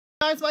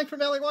Guys, Mike from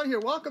LA1 here.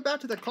 Welcome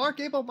back to the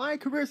Gable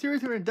MyCareer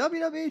series here in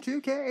WWE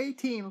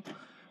 2K18.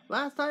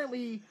 Last time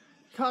we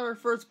caught our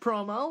first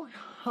promo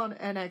on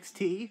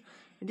NXT.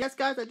 And yes,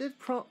 guys, I did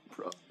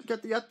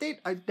get the update.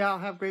 I now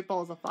have Great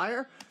Balls of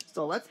Fire.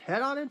 So let's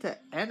head on into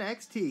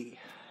NXT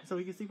so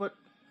we can see what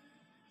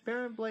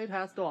Baron Blade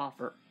has to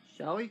offer.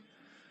 Shall we?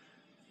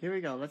 Here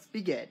we go. Let's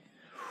begin.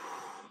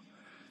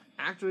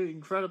 Actually,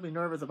 incredibly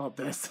nervous about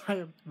this. I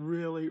am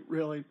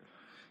really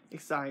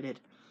excited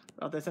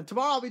about this. And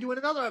tomorrow I'll be doing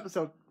another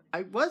episode.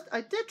 I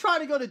did try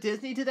to go to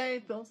Disney today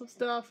and film some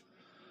stuff,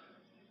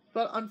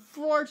 but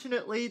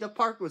unfortunately the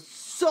park was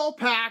so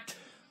packed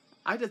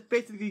I just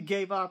basically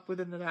gave up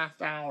within the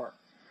last hour,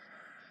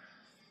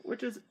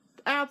 which is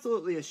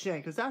absolutely a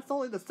shame because that's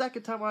only the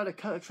second time I had to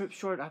cut a trip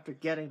short after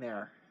getting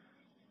there.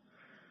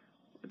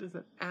 It is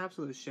an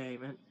absolute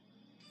shame, and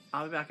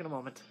I'll be back in a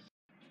moment.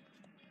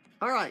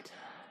 Alright,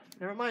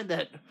 never mind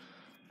that.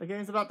 The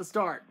game's about to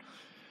start.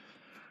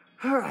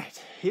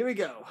 Alright, here we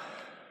go.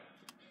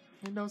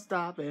 Ain't no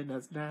stopping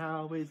us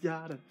now. We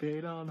got a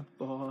beat on the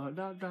board.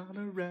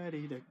 I'm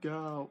ready to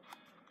go.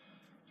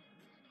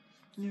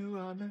 You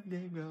on the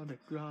day road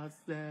across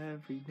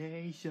every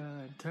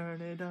nation.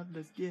 Turn it up,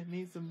 just give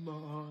me some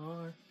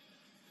more.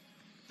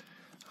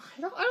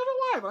 I don't know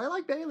why, but I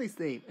like Bailey's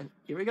theme. And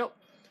here we go.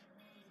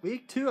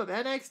 Week 2 of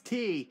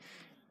NXT.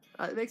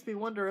 It makes me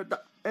wonder if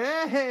the...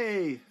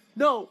 Hey!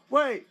 No,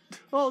 wait!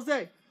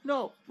 Jose!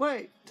 No,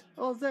 wait!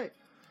 Jose!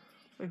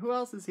 Wait, who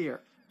else is here?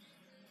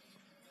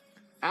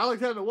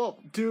 Alexander Wolf.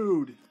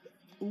 Dude,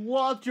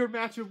 loved your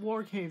match of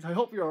War Games. I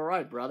hope you're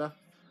alright, brother.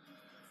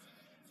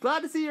 Glad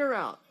to see you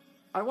around.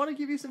 I want to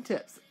give you some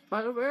tips.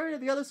 By the way,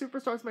 the other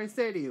superstars may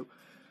say to you,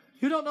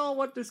 you don't know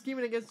what they're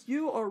scheming against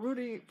you or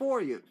rooting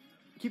for you.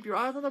 Keep your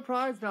eyes on the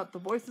prize, not the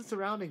voices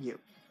surrounding you.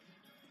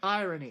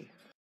 Irony.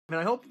 I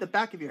mean, I hope the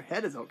back of your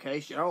head is okay.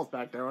 Cheryl's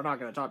back there. We're not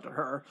going to talk to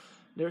her.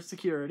 There's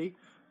security.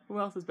 Who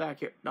else is back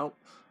here? Nope.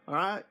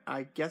 Alright,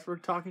 I guess we're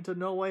talking to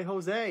No Way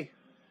Jose.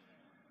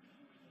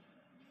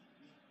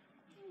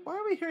 Why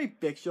are we hearing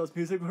Big Show's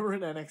music when we're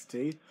in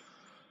NXT?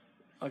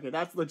 Okay,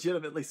 that's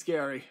legitimately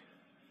scary.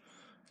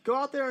 Go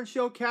out there and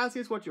show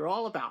Cassius what you're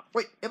all about.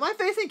 Wait, am I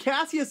facing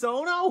Cassius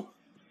Ohno?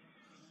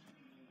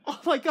 Oh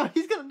my god,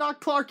 he's gonna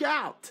knock Clark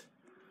out.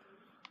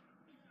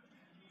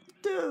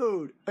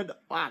 Dude. And,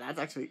 wow, that's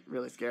actually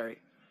really scary.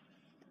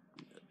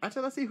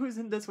 Actually, let's see who's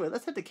in this way.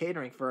 Let's head to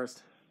catering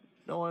first.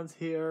 No one's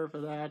here for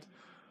that.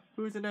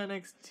 Who's in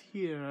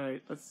NXT?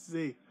 Alright, let's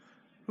see.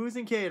 Who's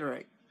in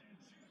catering?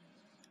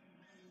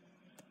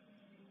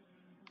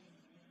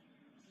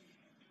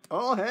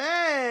 Oh,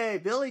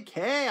 hey! Billy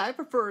Kay! I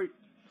prefer...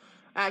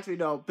 Actually,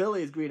 no.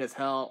 Billy is green as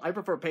hell. I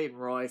prefer Peyton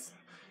Royce.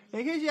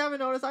 In case you haven't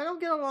noticed, I don't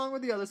get along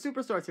with the other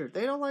superstars here.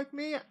 They don't like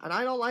me, and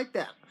I don't like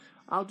them.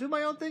 I'll do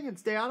my own thing and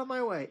stay out of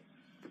my way.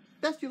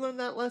 Best you learn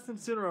that lesson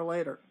sooner or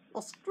later.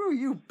 Well, screw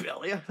you,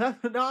 Billy.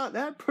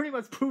 That pretty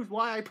much proves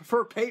why I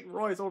prefer Peyton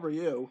Royce over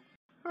you.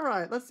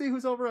 Alright, let's see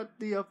who's over at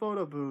the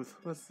photo booth.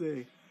 Let's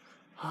see.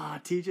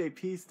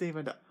 TJP's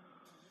theme.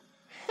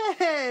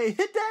 Hey,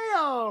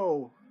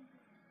 Hideo!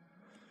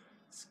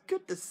 It's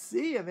good to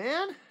see you,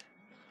 man.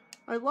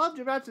 I loved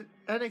your match at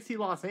NXT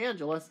Los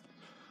Angeles.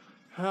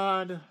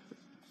 And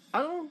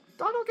I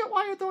don't get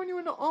why you're throwing you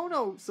into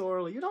Ono so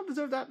early. You don't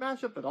deserve that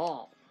matchup at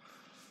all.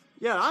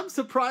 Yeah, I'm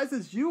surprised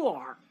as you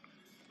are,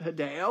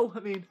 Hideo. I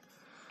mean,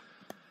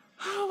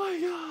 oh my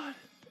god.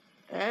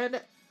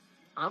 And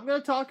I'm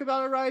going to talk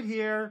about it right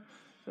here.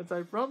 Since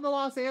I'm from the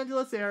Los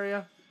Angeles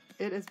area,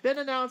 it has been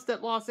announced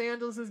that Los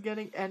Angeles is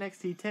getting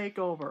NXT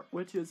TakeOver,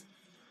 which is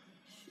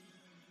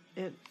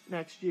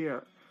next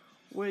year,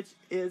 which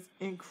is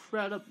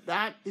incredible.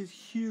 That is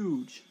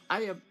huge.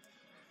 I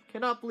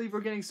cannot believe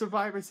we're getting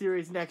Survivor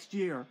Series next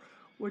year,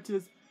 which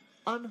is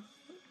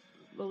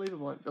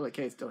unbelievable. And Billy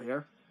Kay's still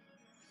here.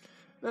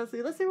 Let's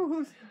see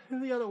who's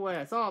the other way.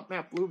 I saw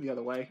Matt Bloom the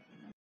other way.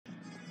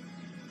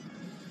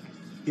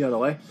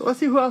 But let's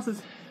see who else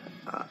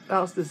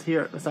is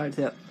here besides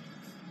him.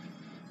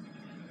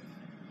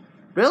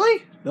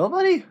 Really?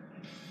 Nobody?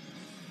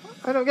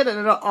 I don't get it.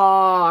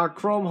 Aw,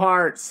 Chrome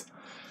Hearts.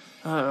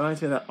 It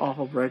reminds me of that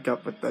awful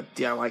breakup with the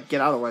DIY. Get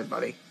out of the way,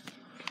 buddy.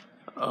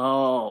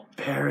 Oh,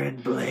 Baron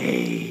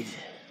Blade.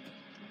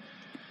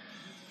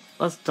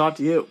 Let's talk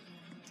to you.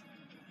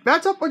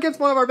 Match up against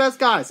one of our best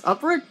guys. Up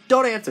for it?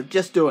 Don't answer.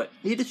 Just do it.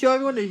 Need to show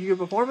everyone that you can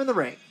perform in the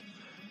ring.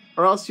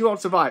 Or else you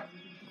won't survive.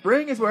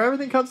 Ring is where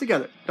everything comes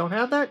together. Don't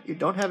have that? You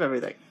don't have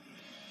everything.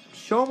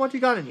 Show them what you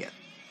got in you.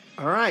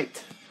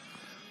 Alright.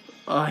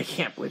 Oh, I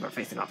can't believe we're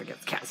facing off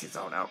against Cassius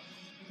Ohno.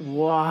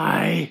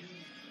 Why?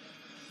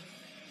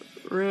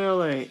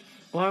 Really?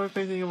 Why are we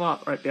facing him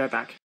off? Alright, be right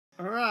back.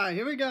 Alright,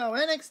 here we go.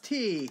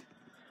 NXT.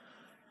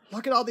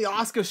 Look at all the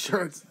Asuka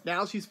shirts.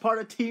 Now she's part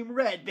of Team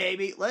Red,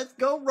 baby. Let's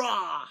go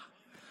Raw.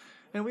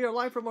 And we are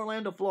live from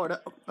Orlando,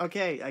 Florida.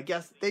 Okay, I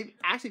guess they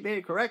actually made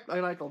it correct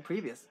like the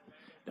previous.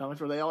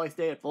 That's where they always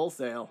stay at Full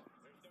Sail.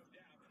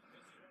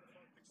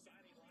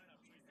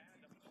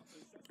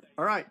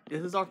 Alright,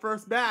 this is our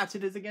first match.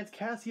 It is against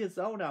Cassius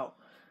Ohno.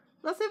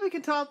 Let's see if we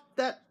can top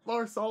that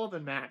Lars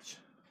Sullivan match.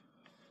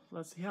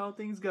 Let's see how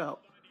things go.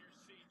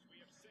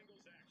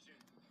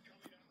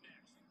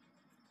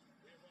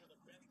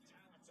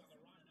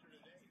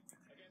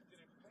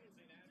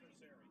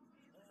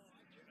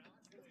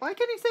 Why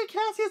can't he say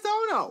Cassius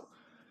Ohno?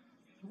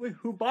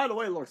 Who, by the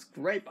way, looks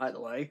great, by the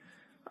way.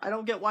 I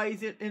don't get why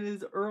he's in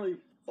his early...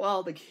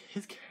 Well,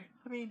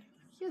 I mean,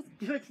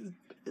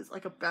 he's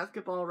like a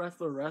basketball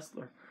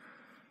wrestler.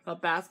 A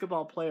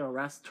basketball player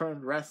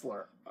turned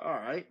wrestler.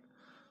 Alright.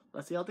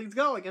 Let's see how things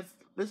go against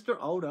Mr.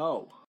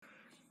 Ohno.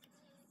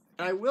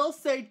 And I will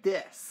say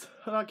this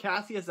about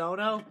Cassius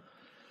Ohno.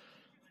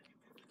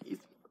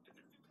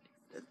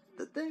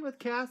 The thing with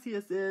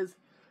Cassius is...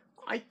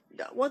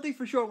 One thing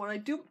for sure, when I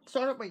do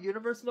start up my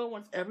universe mode,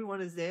 once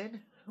everyone is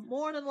in,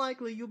 more than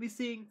likely you'll be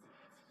seeing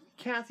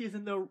Cassius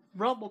in the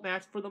Rumble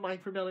match for the My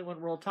Career One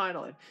World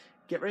Title. And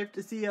get ready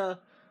to see the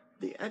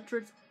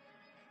entrance.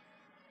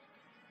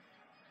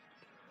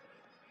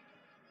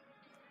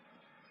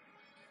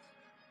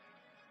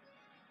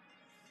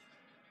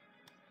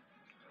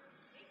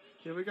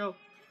 Here we go.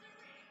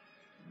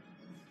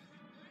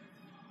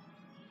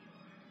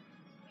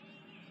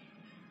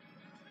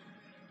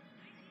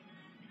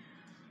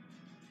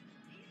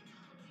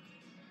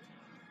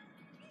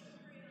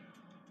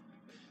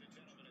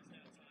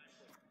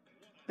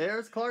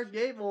 There's Clark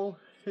Gable,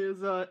 his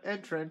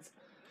entrance.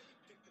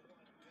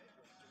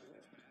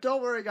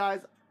 Don't worry, guys.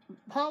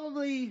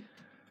 Probably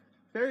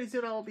very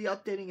soon I will be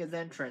updating his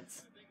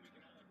entrance.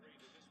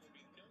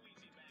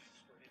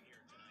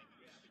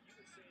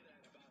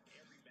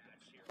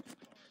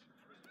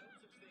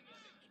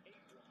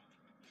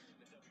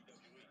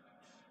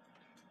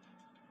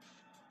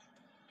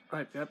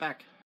 Alright, be right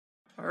back.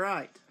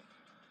 Alright.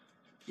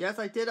 Yes,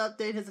 I did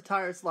update his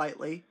attire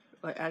slightly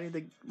by adding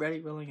the Ready,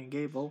 Willing, and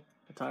Gable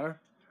attire.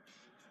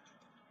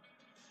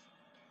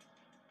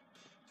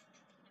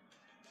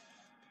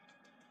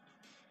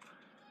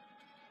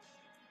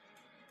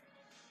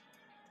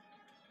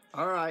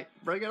 Alright,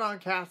 bring it on,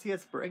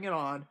 Cassius, bring it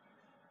on.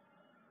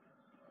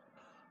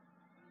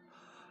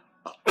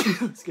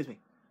 Excuse me.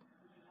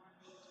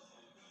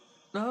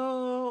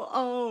 No,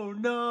 oh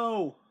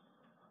no!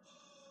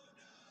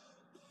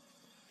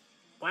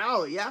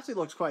 Wow, he actually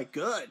looks quite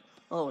good.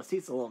 Oh, his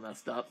seat's a little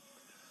messed up.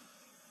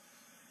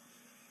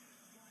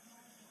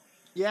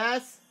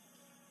 Yes?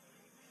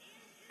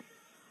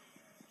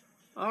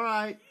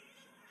 Alright.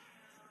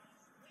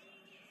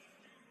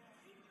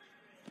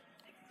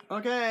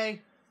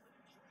 Okay.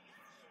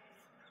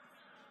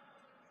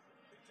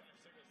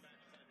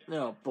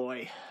 Oh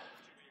boy.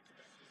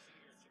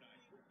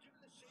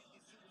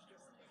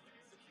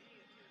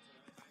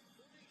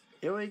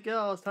 Here we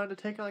go. It's time to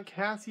take on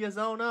Cassius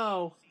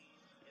Ohno,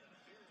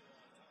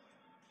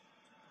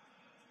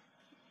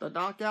 the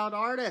knockout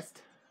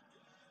artist.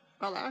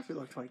 Well, that actually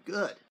looks quite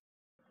good.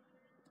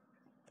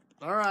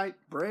 Alright,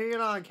 bring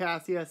it on,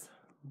 Cassius.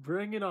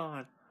 Bring it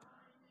on.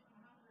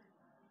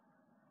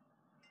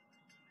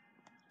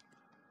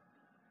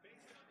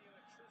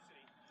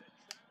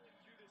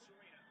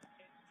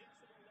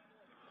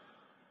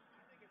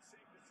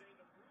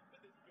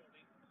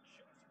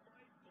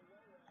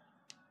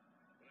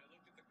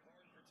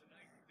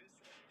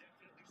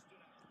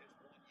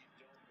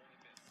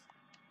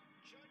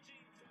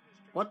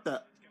 What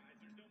the?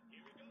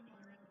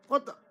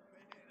 What the?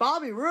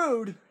 Bobby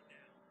Roode?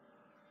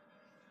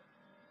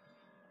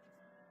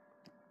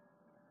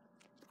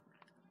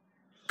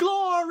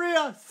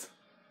 Glorious!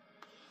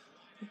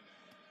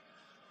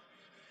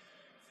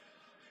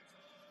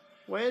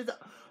 Where's the...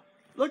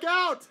 Look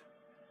out!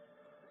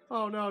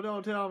 Oh no,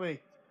 don't tell me.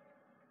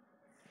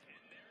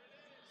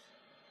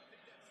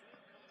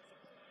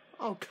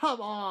 Oh,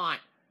 come on!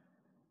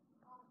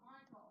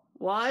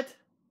 What?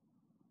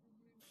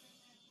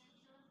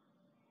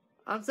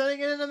 I'm sending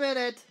it in a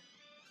minute.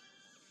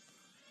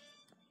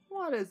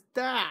 What is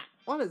that?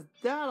 What is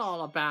that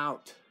all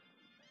about?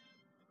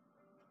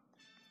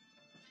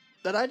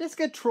 Did I just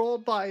get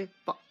trolled by...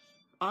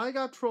 I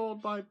got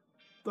trolled by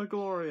the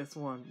glorious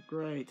one.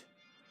 Great.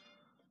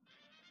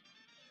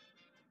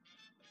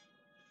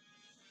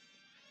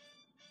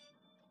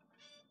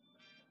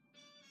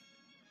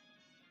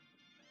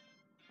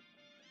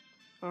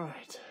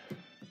 Alright.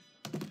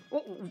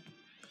 Oh,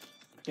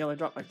 yeah, I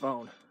dropped my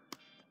phone.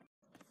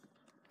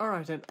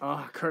 Alright then.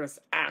 Ah, Curtis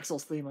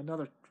Axel's theme.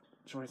 Another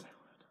choice I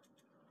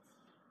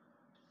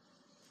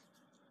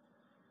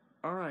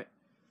went. Alright.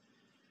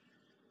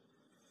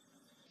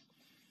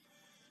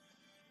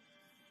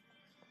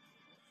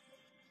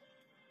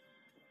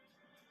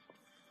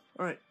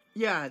 Alright.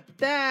 Yeah,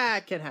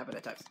 that can happen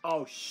at times.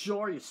 Oh,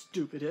 sure, you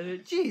stupid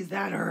idiot. Jeez,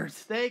 that hurts.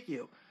 Thank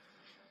you.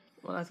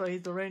 Well, that's why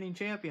he's the reigning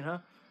champion, huh?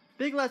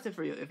 Big lesson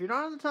for you. If you're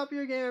not on the top of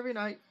your game every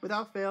night,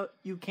 without fail,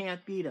 you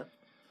can't beat him.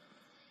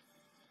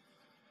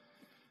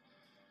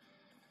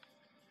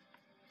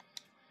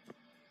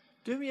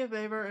 Do me a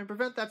favor and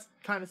prevent that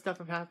kind of stuff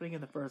from happening in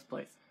the first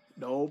place.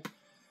 Nope.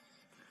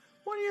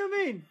 What do you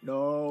mean?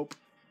 Nope.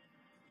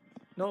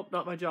 Nope,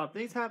 not my job.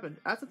 Things happen.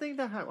 That's the thing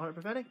that I want to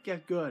prevent it.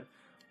 Get good.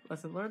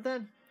 Lesson learned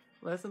then?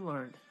 Lesson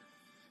learned.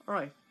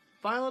 Alright.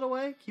 File it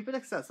away. Keep it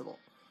accessible.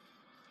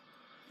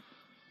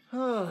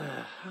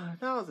 That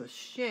was a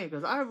shame,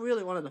 because I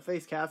really wanted to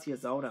face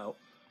Cassius Ohno.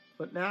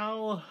 But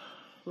now,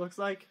 looks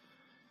like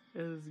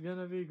it's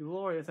gonna be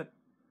glorious. And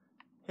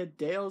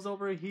Hideo's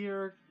over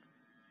here.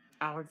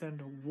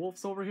 Alexander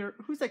Wolf's over here.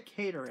 Who's at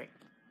catering?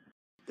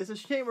 It's a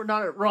shame we're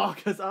not at Raw,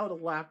 because I would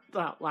have laughed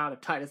out loud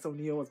if Titus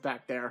O'Neil was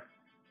back there.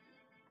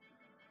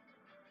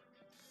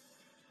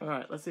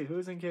 Alright, let's see.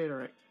 Who's in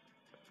catering?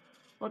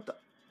 What the?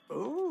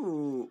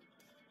 Ooh.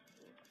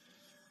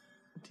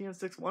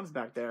 TM61's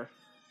back there.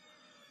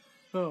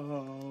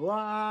 Oh,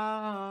 wow.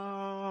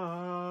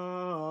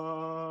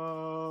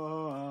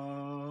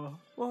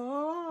 Whoa.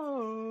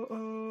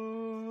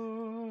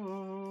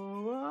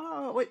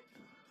 Wait.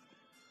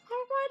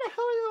 Why the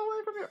hell are you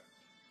away from here?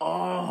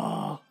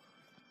 Oh.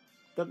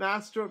 The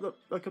master of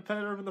the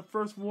competitor in the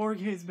first War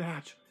Games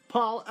match.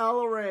 Paul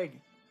Ellering.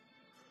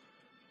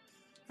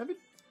 Have you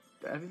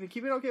been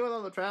keeping okay with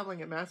all the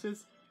traveling at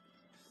matches?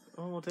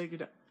 Oh, we'll take you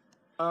down.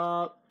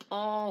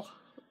 Paul.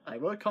 I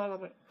would call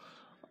him.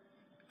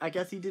 I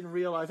guess he didn't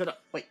realize it.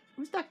 Wait,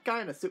 who's that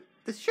guy in a suit?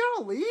 Did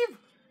Cheryl leave?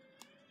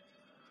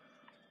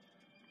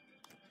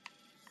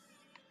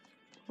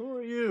 Who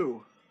are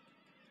you?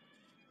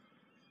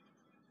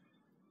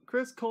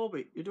 Chris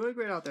Colby. You're doing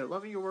great out there.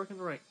 Loving your work in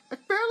the ring. I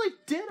barely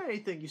did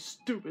anything, you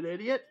stupid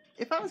idiot.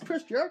 If I was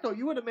Chris Jericho,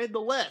 you would have made the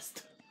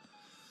list.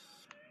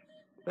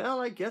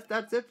 Well, I guess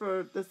that's it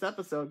for this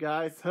episode,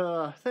 guys.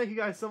 Thank you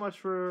guys so much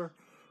for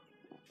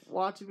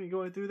watching me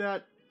going through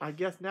that. I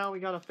guess now we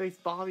gotta face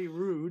Bobby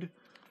Roode.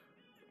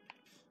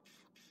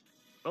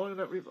 Oh, you're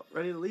not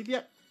ready to leave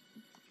yet?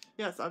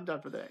 Yes, I'm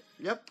done for the day.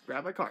 Yep,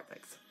 grab my card,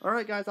 thanks.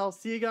 Alright guys, I'll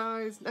see you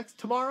guys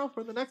tomorrow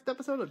for the next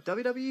episode of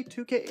WWE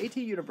 2K18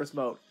 Universe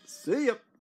Mode. See ya!